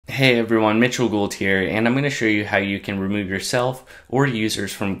Hey everyone, Mitchell Gould here, and I'm going to show you how you can remove yourself or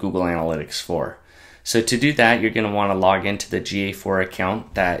users from Google Analytics 4. So to do that, you're going to want to log into the GA4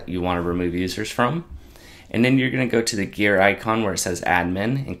 account that you want to remove users from. And then you're going to go to the gear icon where it says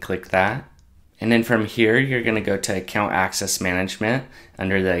admin and click that. And then from here, you're going to go to account access management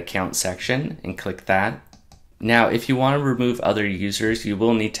under the account section and click that. Now, if you want to remove other users, you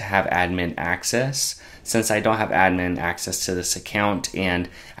will need to have admin access. Since I don't have admin access to this account and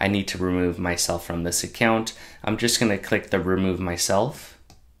I need to remove myself from this account, I'm just going to click the remove myself.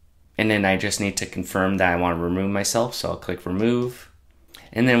 And then I just need to confirm that I want to remove myself, so I'll click remove.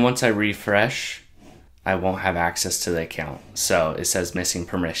 And then once I refresh, I won't have access to the account. So it says missing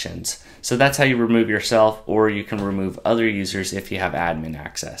permissions. So that's how you remove yourself, or you can remove other users if you have admin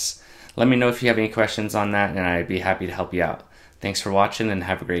access. Let me know if you have any questions on that and I'd be happy to help you out. Thanks for watching and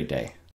have a great day.